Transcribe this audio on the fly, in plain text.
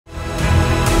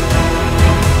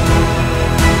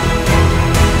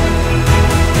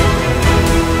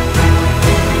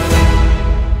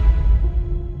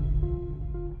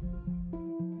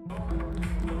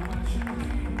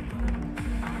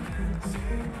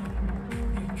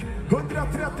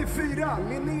134,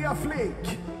 Linnea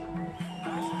Flink.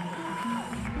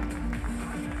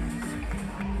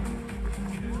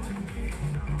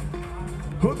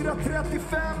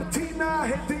 135, Tina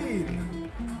Hedin.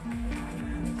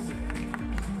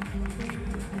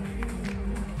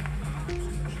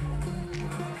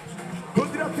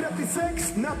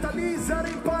 136, Natalie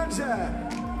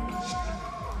Zarrinpanjeh.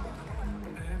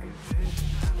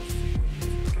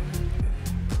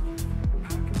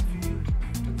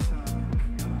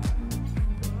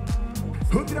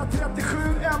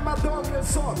 137, Emma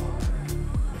Danielsson.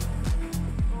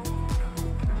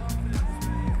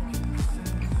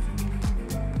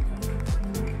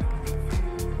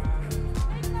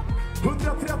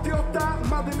 138,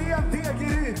 Madelene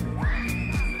Degeryd.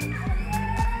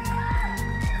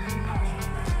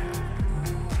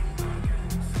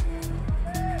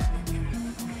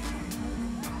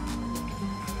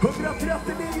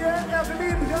 139,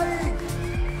 Evelyn, Raig.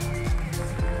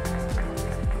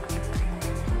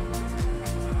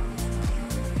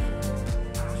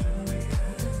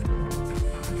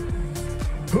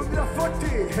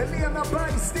 140, Helena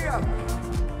Bergsten.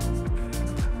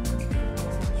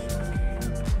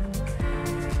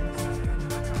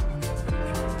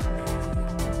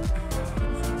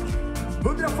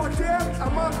 141,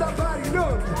 Amanda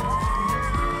Berglund.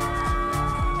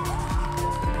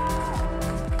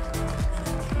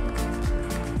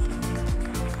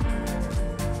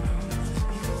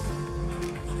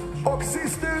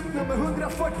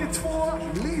 142,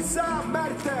 Lisa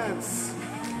Mertens.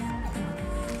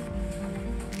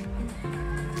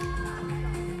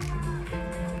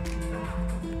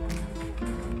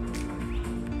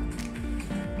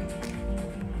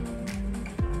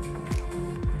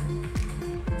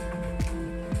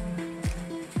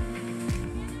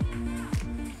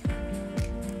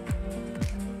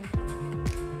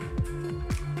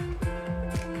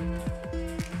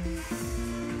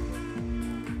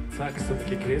 Tack så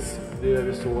mycket Chris. Nu gör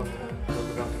vi så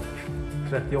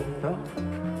 138,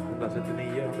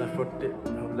 139, 140,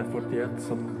 141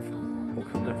 och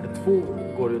 142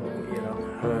 går ut på era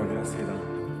högra sida.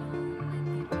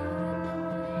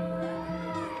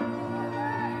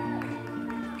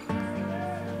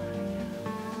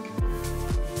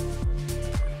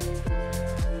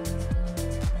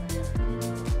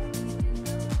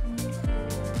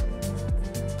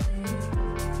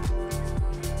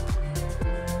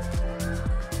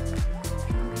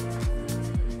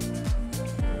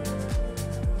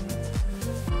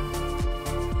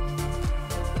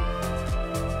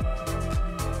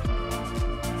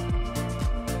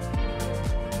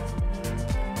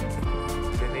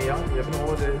 Jag vill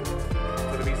ha det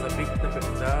för att visa vikten, för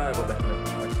det där var bättre.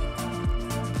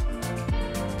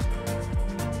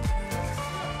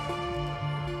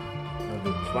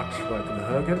 Kvartsvarv till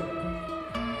höger.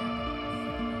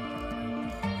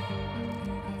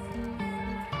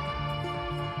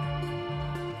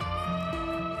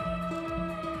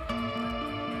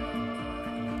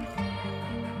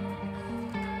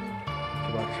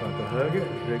 Kvartsvarv till höger,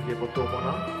 rygg mot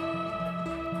domarna.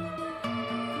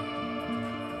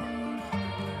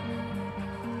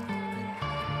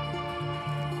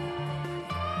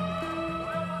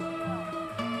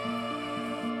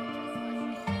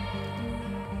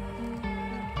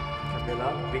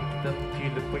 Vikten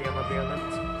tydligt på ena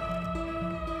benet.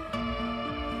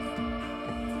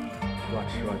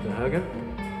 Kvartsvarv till höger.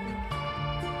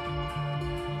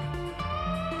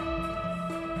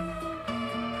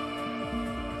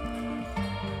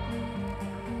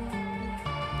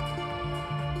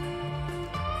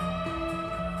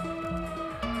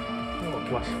 Och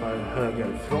kvartsvarv höger,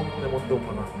 fronten mot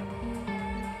domarna.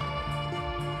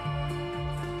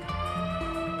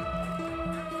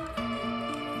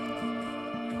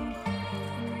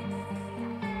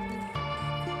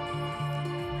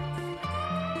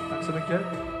 Tack så mycket.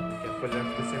 Jag följer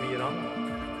efter Semiran.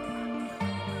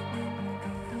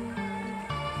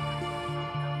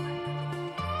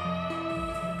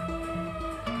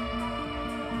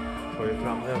 Tar vi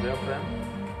fram övriga fem.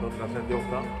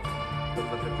 138,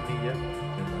 139,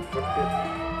 140,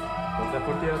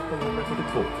 141 och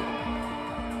 142.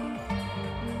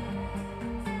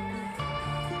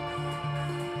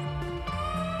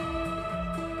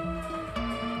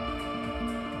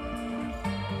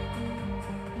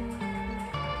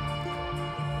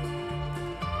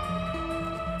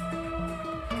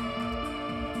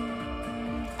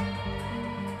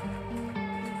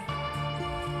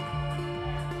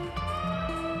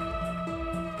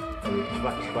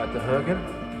 Kvartsvarv till höger.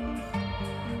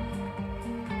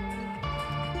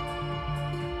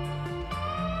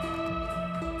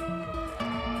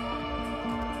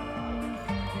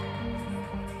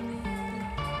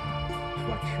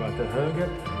 Kvartsvarv till höger,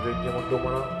 ryggen mot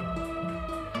domarna.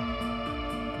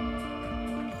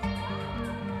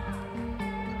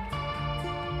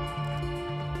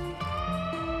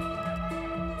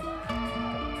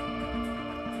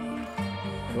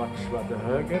 Kvartsvarv till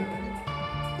höger.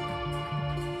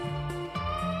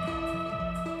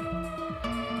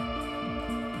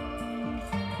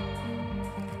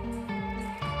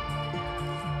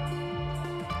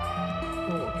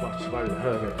 Och kvartsvarv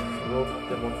höger,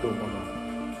 fronten mot domarna.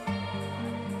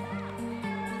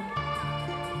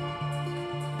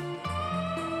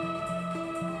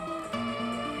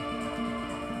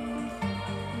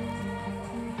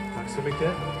 Tack så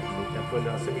mycket. Ni kan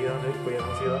följa Semira nu på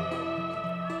ena sidan.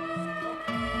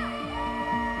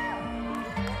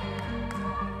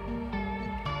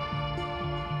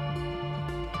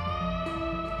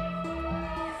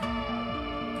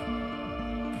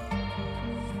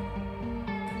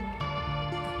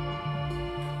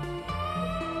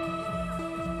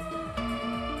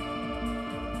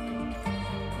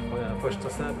 Första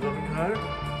särbrunning här.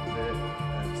 Det är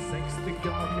 6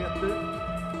 stycken atleter.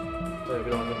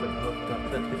 Övergrad nummer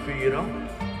 134,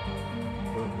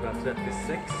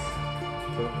 136,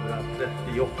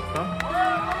 138,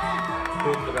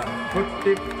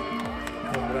 140,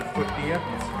 141,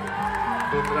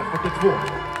 142.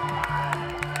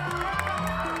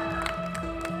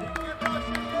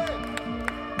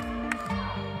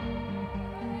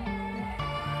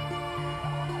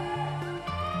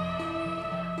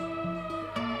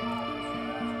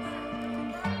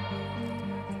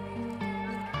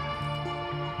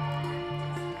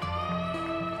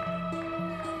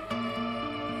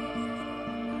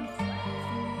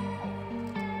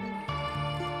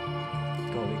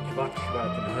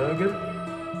 Kvartsvarv till höger.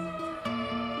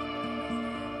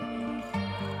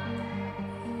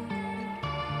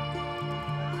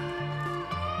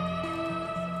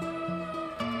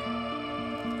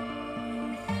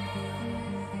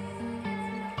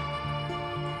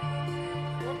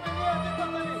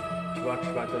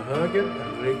 Kvartsvarv till höger,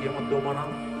 ryggen mot domarna.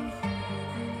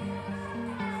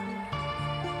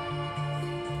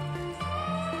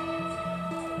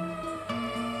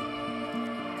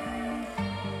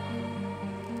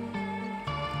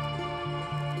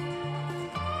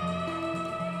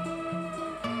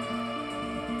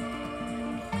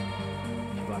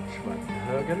 Kvartsvarv till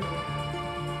höger.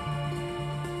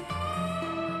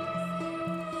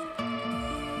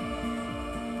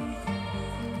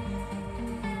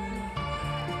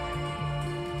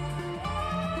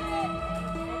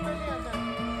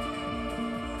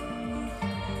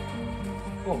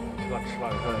 Och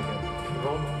kvartsvarv höger,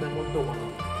 fronten mot domarna.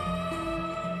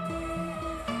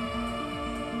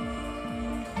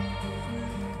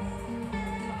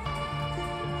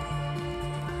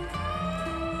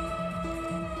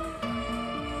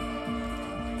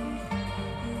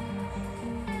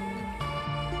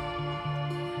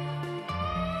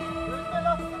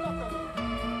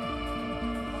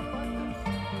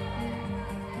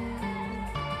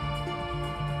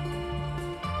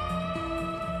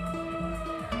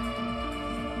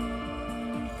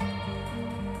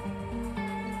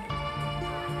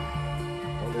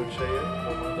 Tjejer,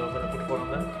 domarna dömer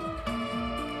fortfarande.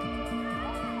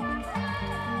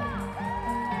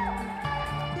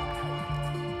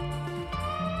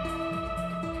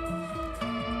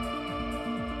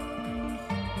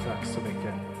 Tack så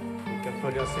mycket. Vi kan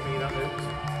följa Semiran ut.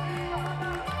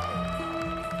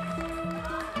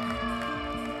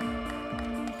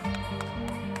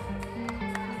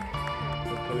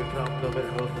 Då tar vi fram nummer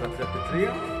 133,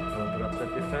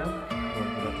 135,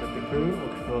 137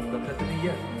 och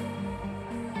 139.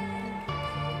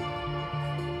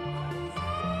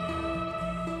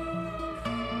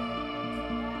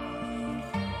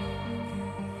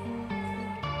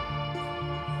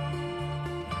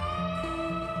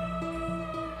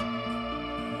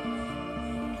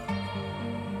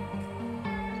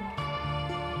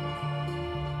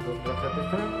 Och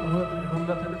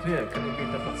 133 kan ni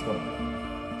byta plats för.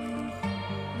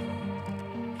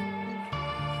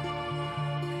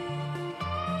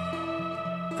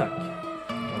 Tack.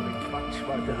 Då har vi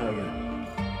kvartsvarv till höger.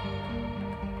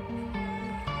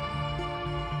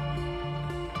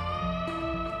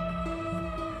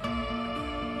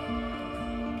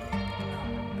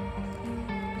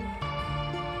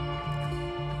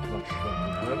 Kvartsvarv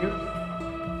till höger.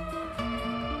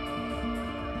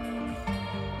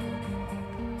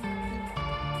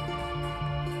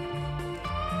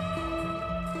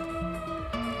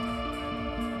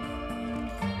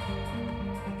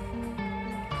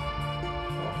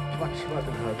 Kvartsvarv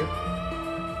till höger.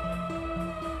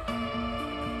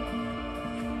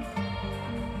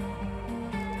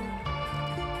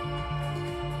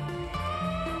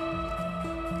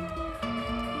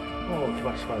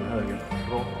 kvartsvarv höger,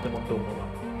 fronten mot domarna.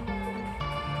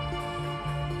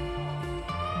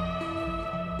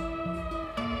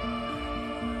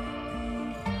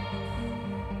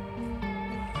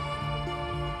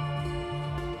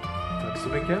 Tack så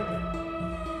mycket.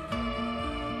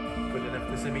 Följer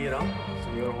efter Semira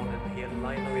så gör hon en hel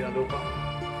line av era loopar.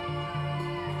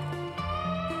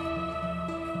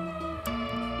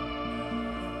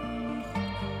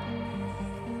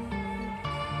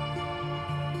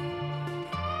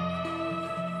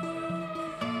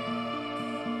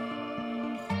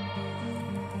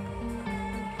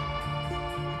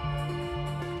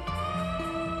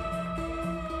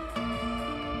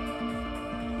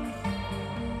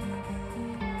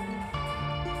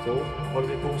 Så håller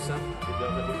vi posen, vi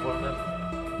dömer fortfarande.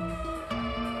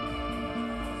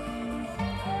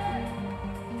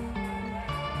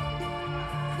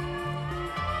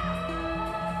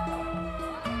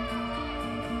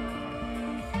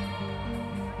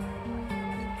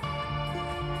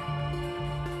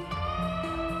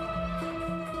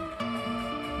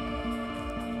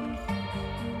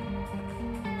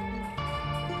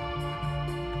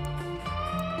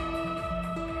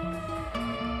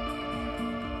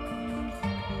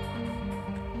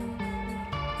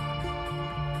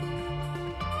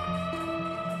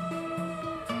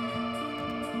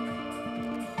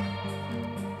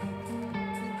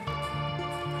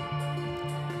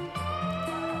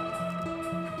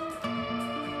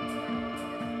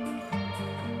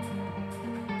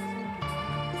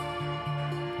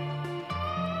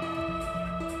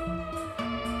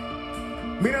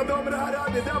 Mina damer och herrar,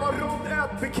 det där var rond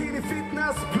 1, Bikini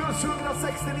Fitness plus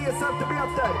 169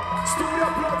 centimeter. Stora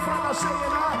applåd för alla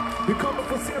tjejerna. Vi kommer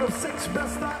få se de 6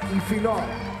 bästa i final.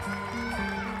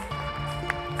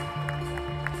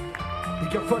 Vi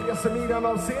kan följa Semiran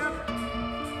av scen.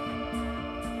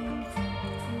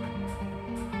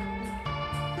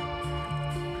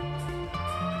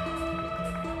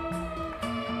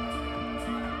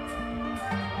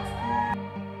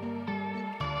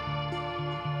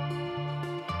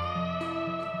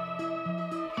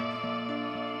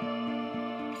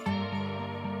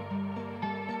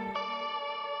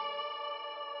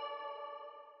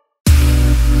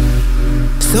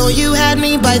 So you had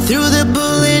me bite through the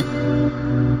bullet.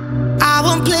 I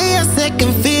won't play a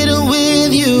second fiddle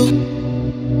with you.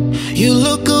 You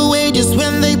look away just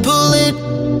when they pull it.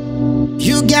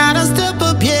 You gotta step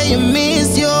up, yeah, you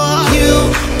miss your cue.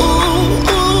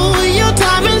 Ooh, ooh, your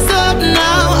time is up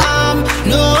now. I'm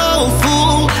no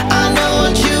fool. I know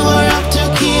what you are up to.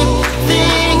 Keep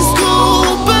things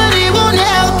cool, but it won't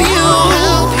help you.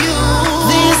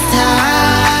 This time.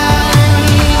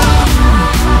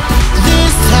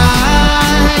 This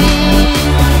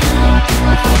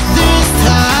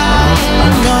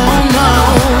time, no, no.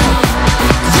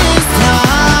 This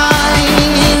time,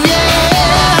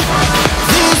 yeah.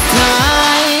 This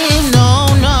time, no.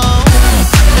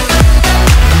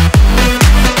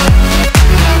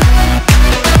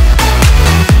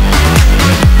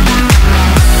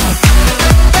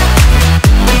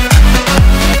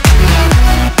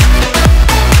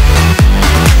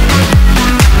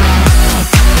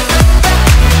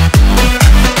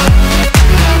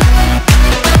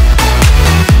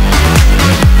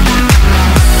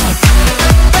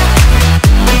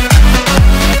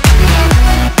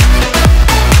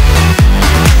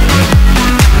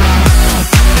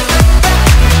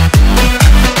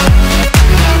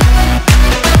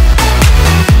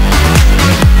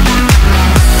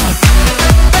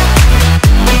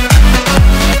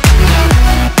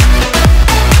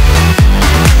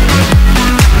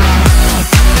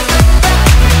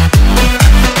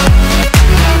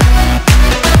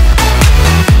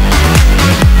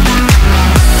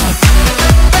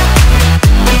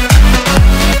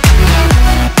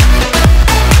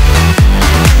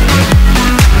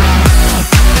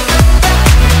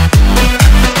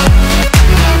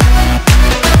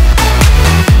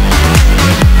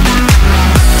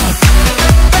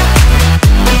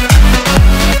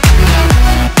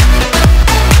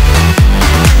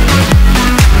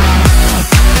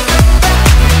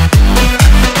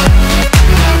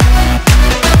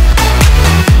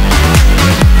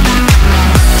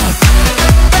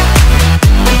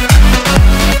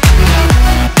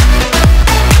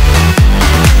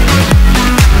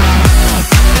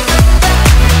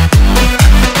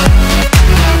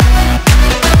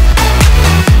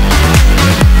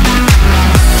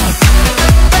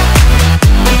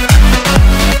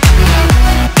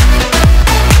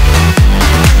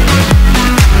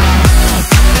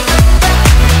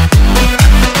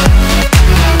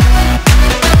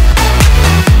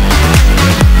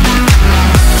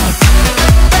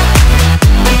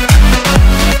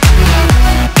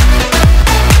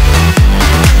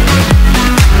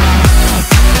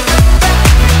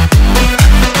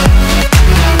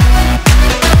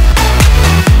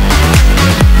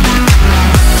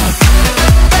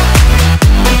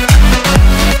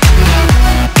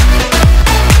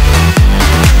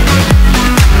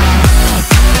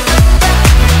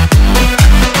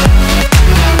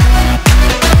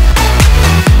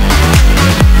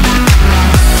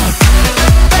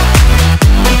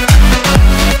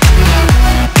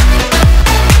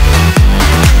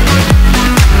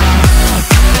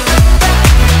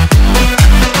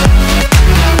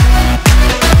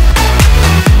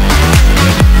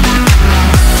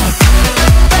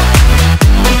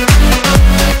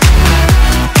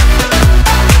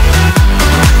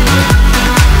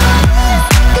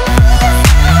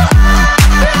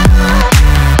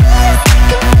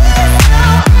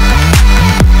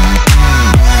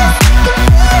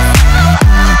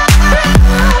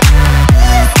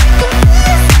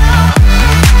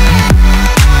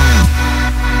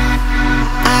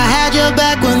 remember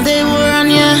back when they were on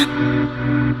ya.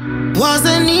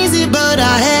 Wasn't easy, but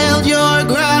I held your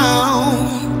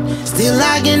ground. Still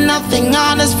I get nothing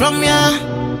honest from ya.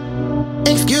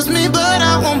 Excuse me, but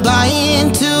I won't buy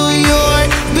into your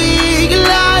big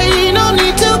lie. No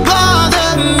need to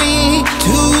bother me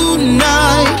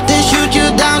tonight. They shoot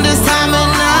you down this time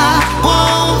and I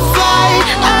won't fight.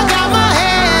 I got my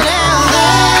head held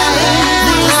high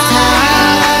this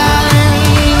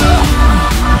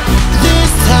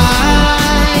time.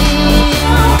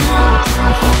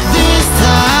 This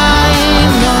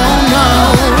time, no, no.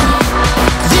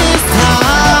 This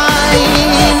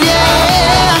time,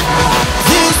 yeah.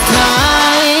 This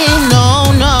time, no,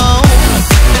 no.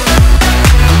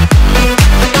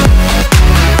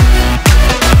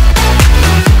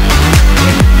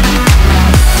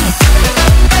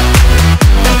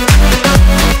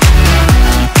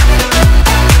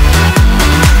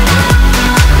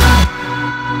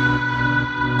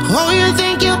 Oh, you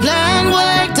think your plan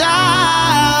worked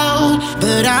out,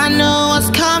 but I know what's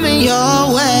coming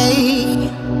your way.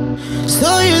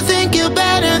 So you think you're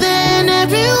better than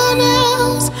everyone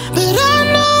else, but I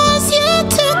know it's yet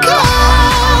to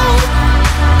come.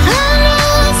 I know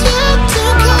it's yet to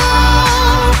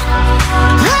come.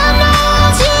 I know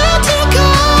it's yet to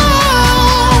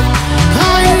come.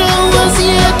 I know it's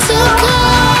yet to come.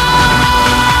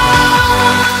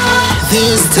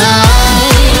 This time.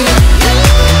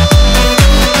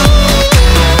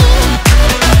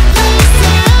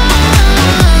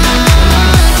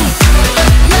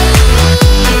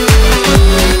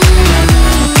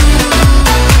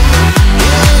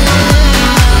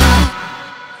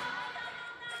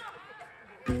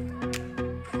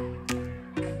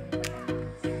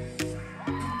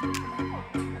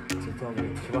 Så tar vi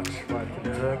kvartsvarv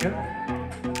till höger.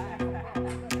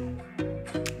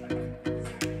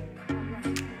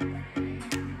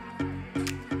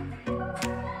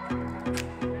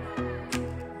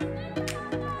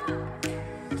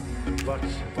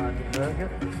 Kvartsvarv till höger,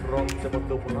 fronten mot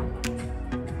domarna.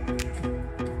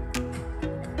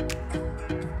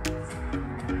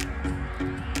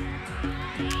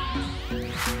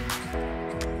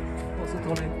 Och så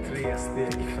tar ni 3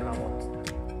 steg framåt.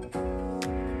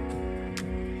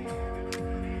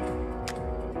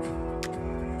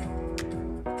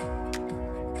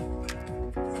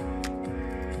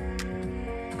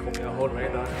 Kommer jag hålla i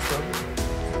där en stund.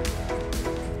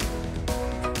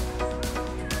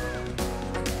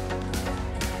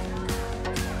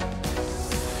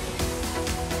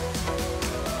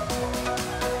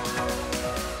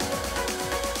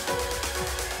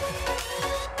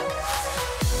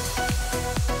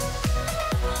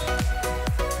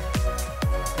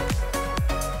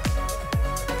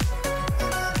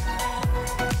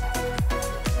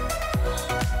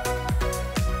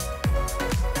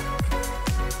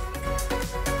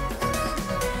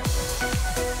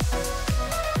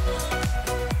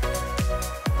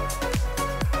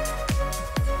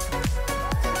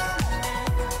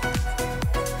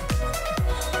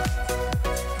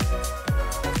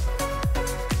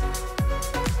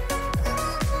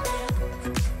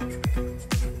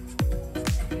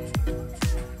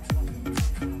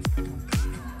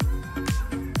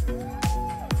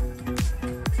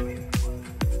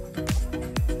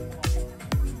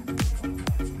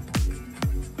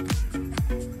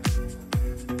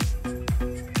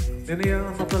 Linnea,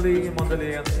 Natalie,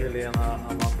 Madelene, Helena,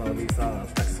 Amanda och Lisa.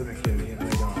 Tack så mycket, vi är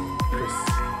nöjda. Puss.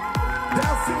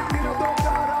 Där ser mina damer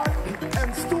och herrar.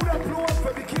 En stor applåd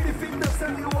för Bikini Fitness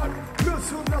senior.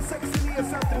 Plus 169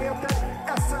 centimeter.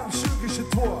 SM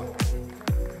 2022.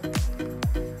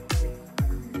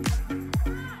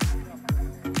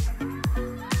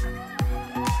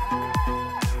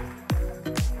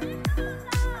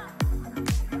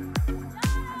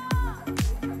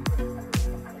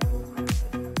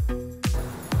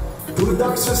 Då är det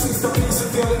dags för sista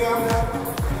prisutdelningen.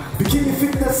 Bikini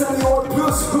Fitness senior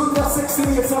plus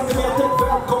 169 centimeter.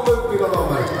 Välkomna upp, mina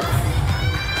damer.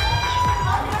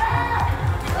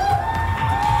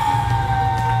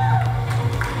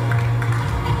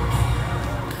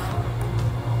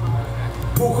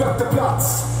 På sjätte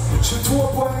plats, 22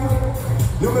 poäng,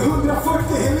 nummer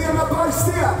 140, Helena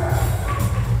Bergsten.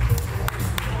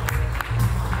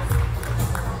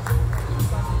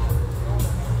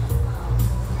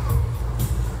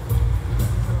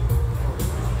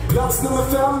 Plats nummer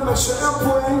 5 med 21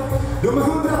 poäng, nummer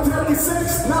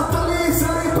 136, Natalie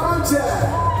Zarrinpanjeh.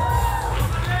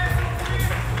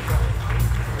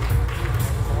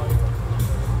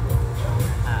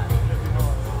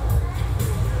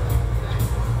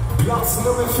 Plats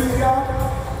nummer 4,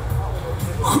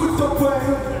 17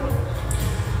 poäng,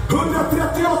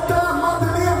 138,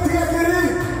 Madelene Degeryd.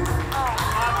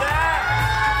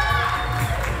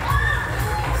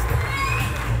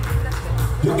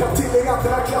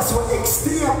 alltså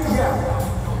extremt jämnt.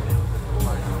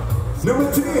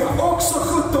 Nummer 3, också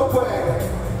 17 poäng.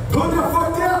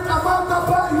 141, Amanda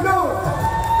Berglund.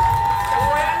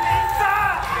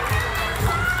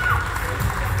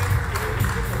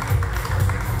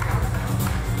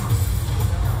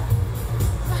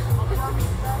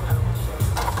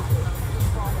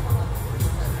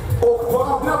 Och på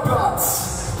andra plats,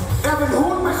 även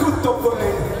hon med 17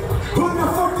 poäng.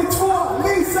 142,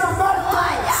 Lisa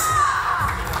Mertens.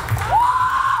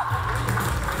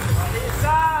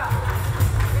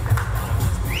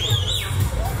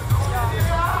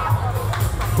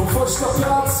 På första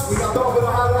plats, mina damer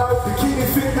och herrar, Bikini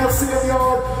Fitness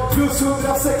senior, plus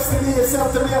 169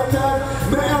 centimeter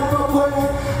med 11 poäng.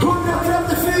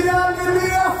 134,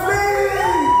 Linnea Flink.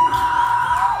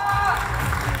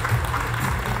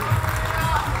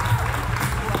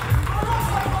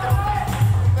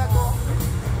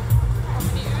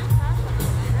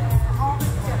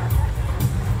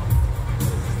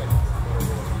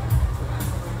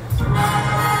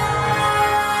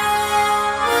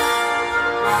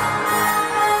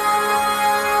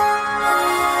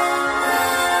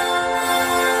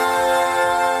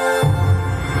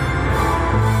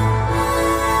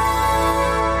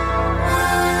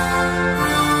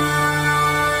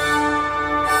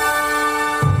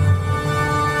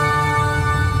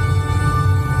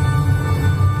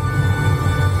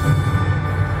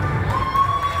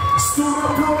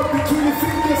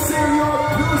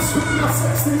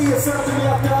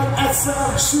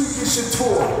 SM 2022.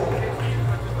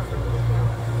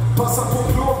 Passa på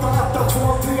att plåta 1,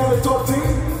 2, 3, det tar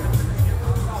tid.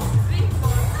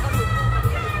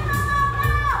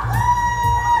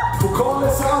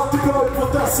 Pokalen ser alltid bra ut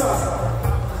mot dessa.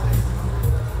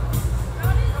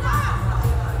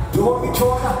 Då har vi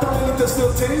kvar 1 en liten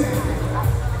stund till.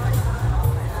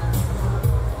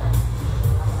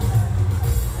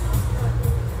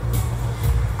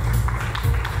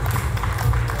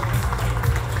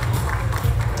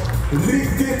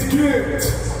 Riktigt grymt!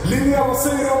 Linnea, vad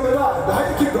säger du om det där? Det här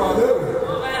gick ju bra, eller hur?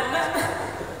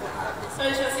 Så det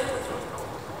känns jättebra.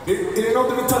 Är det något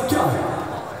du vill tacka?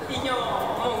 Ja,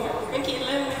 många. Min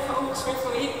kille, min coach, min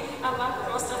familj, alla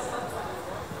har stressat.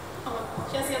 Ja,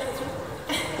 känns jättebra.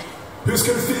 Hur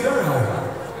ska du fira det här?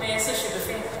 Med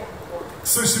sushi-buffé.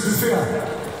 Sushi-buffé.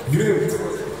 Grymt.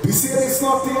 Vi ser dig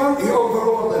snart igen i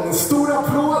overallen. En stor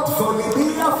applåd för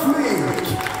Linnea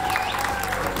Flink.